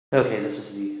Okay, this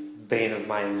is the bane of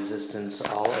my existence,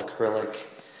 all acrylic.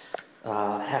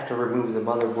 Have to remove the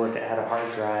motherboard to add a hard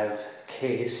drive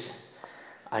case.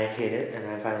 I hate it, and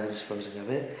I'm finally disposing of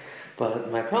it.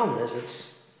 But my problem is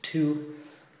it's too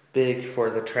big for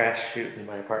the trash chute in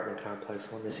my apartment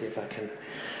complex. Let me see if I can...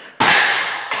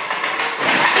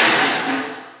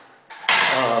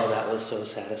 Oh, that was so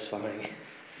satisfying.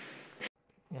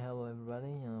 Yeah, hello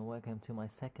everybody, welcome to my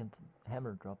second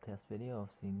hammer drop test video of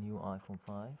the new iPhone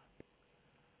 5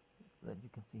 that you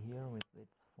can see here with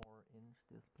its 4-inch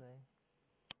display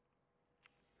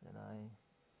that I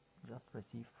just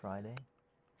received Friday,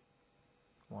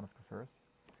 one of the first,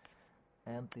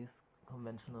 and this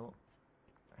conventional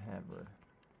hammer.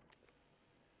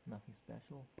 Nothing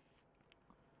special,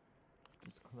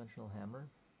 just a conventional hammer.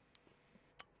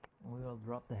 We will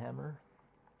drop the hammer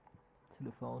to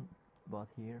the phone about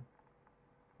here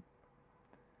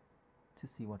to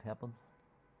see what happens,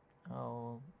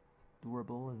 how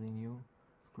durable the new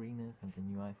screen is and the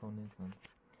new iPhone is, and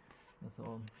so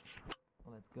on.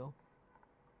 Well, let's go.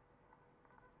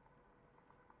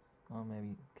 Or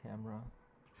maybe camera.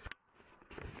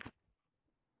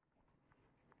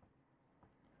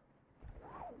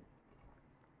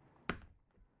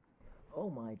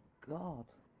 Oh my god!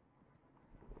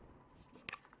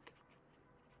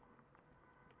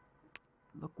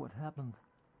 Look what happened.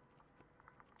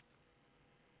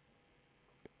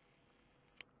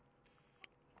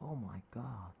 Oh my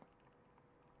god.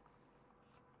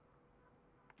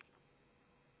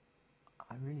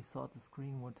 I really thought the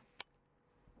screen would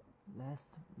last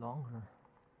longer.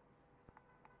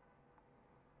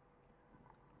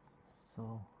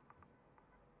 So,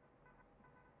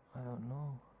 I don't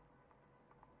know.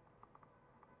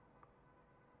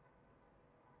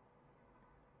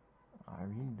 I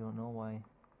really don't know why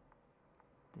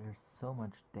there's so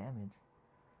much damage.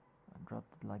 I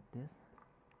dropped it like this,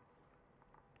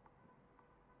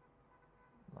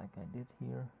 like I did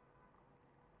here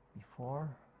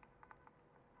before.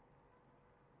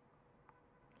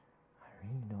 I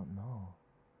really don't know.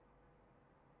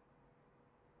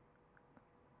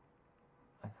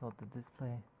 I thought the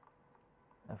display,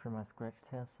 after my scratch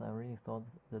test, I really thought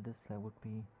the display would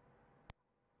be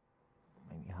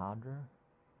maybe harder.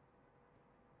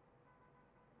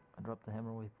 I dropped the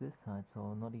hammer with this side,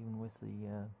 so not even with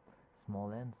the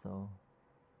small end, so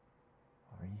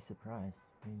I'm really surprised,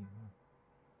 really.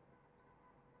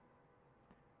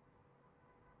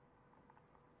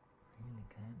 Really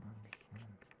can't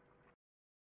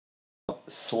understand.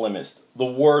 Slimmest, the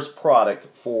worst product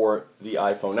for the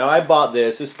iPhone. Now I bought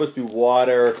this. It's supposed to be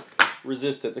water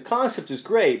resistant. The concept is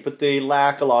great, but they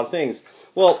lack a lot of things.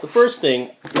 Well, the first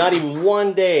thing, not even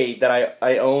one day that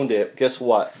I owned it, guess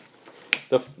what?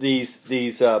 These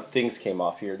things came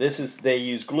off here. They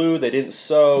use glue. They didn't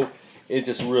sew. It's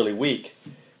just really weak.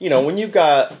 You know, when you've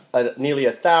got nearly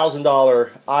 $1,000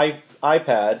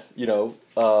 iPad, you know,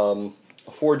 a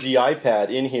 4G iPad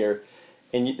in here,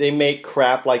 and they make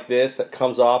crap like this that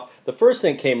comes off. The first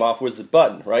thing that came off was the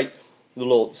button, right? The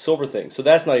little silver thing. So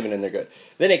that's not even in there good.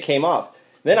 Then it came off.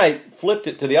 Then I flipped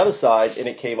it to the other side, and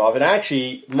it came off. And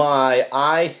actually, my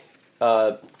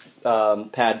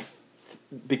iPad,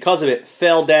 because of it,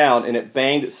 fell down and it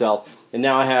banged itself, and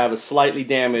now I have a slightly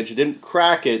damaged. It didn't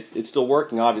crack it. It's still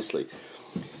working, obviously.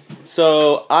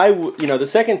 So the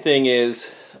second thing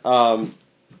is,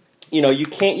 you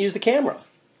can't use the camera.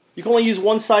 You can only use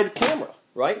one-sided camera,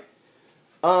 right?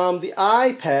 The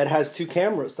iPad has two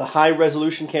cameras, the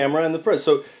high-resolution camera and the front.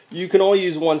 So you can only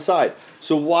use one side.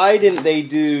 So why didn't they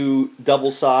do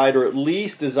double side, or at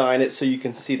least design it so you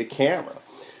can see the camera?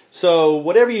 So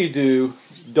whatever you do,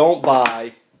 don't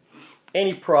buy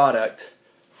any product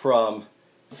from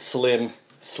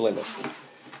Slimmest,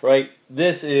 right?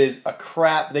 This is a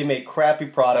crap. They make crappy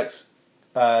products,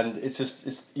 and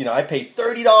I paid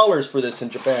 $30 for this in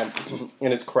Japan,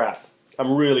 and it's crap.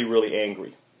 I'm really, really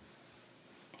angry.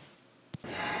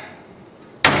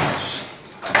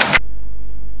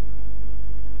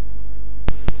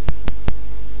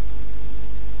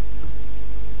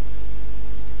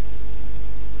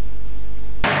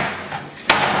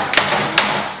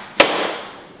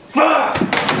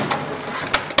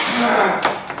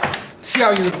 See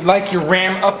how you like your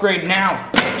RAM upgrade now,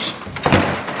 bitch.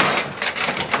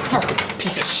 Fucking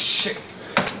piece of shit.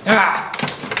 Ah.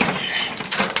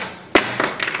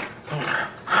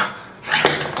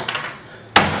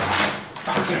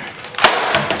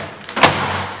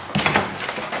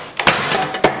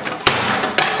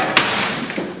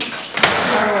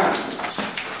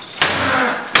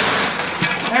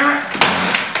 Damn it.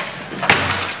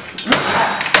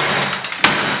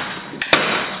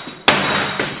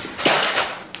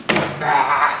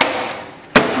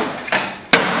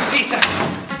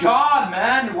 god,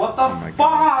 man! What the my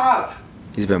fuck?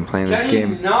 He's been playing this Can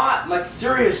game. you not? Like,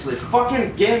 seriously,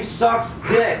 fucking game sucks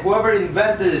dick. Whoever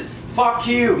invented this, fuck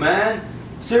you, man.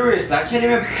 Seriously, I can't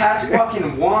even pass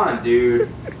fucking one, dude.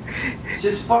 It's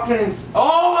just fucking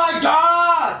oh my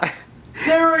god!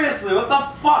 Seriously, what the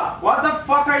fuck? What the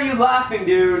fuck are you laughing,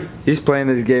 dude? He's playing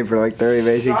this game for like 30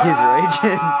 basic. He's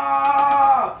raging.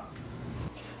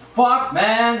 Fuck,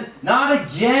 man. Not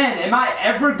again. Am I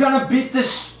ever gonna beat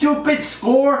this stupid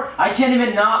score? I can't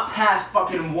even not pass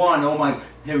fucking one. Oh my.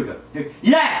 Here we go.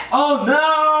 Yes! Oh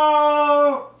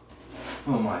no!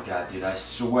 Oh my god, dude. I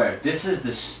swear. This is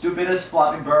the stupidest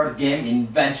Flappy Bird game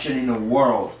invention in the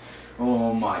world.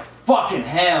 Oh my fucking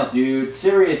hell, dude.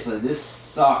 Seriously, this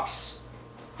sucks.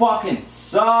 Fucking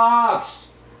sucks.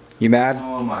 You mad?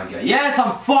 Oh my god. Yes,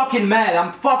 I'm fucking mad.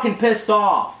 I'm fucking pissed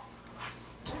off.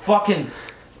 Fucking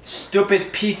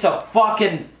stupid piece of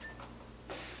fucking.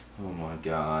 Oh my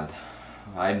god.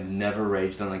 I've never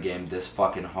raged on a game this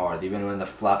fucking hard, even when the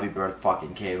Flappy Bird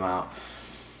fucking came out.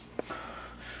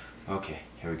 Okay,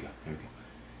 here we go. Here we go.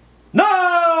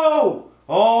 No!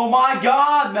 Oh my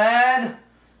god, man!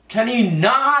 Can you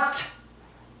not?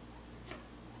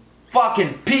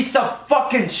 Fucking piece of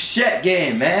fucking shit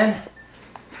game, man.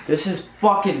 This is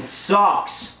fucking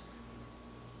sucks.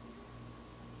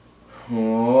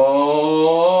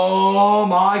 Oh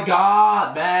my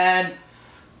god, man.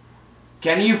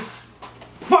 Can you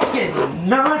fucking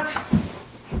not?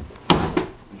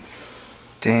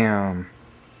 Damn.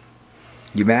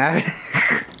 You mad?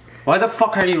 Why the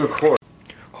fuck are you recording?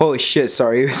 Holy shit,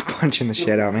 sorry, he was punching the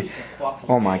shit out of me.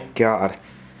 Oh my god.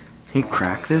 He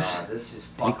cracked this? This is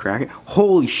Did he crack it?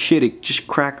 Holy shit, it just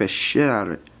cracked the shit out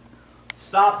of it.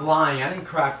 Stop lying, I didn't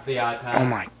crack the iPad. Oh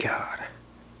my god.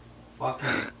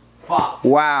 Fucking fuck.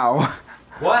 Wow.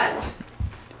 What?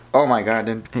 Oh my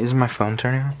god, is my phone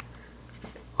turning on?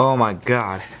 Oh my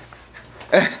god.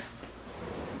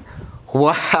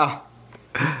 Wow.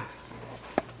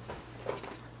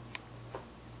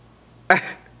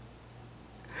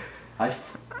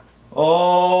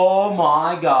 Oh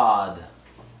my god.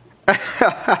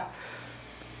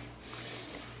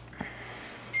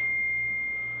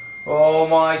 Oh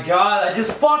my god, I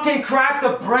just fucking cracked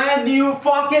a brand new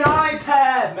fucking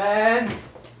iPad, man.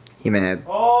 You mad?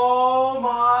 Oh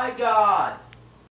my god.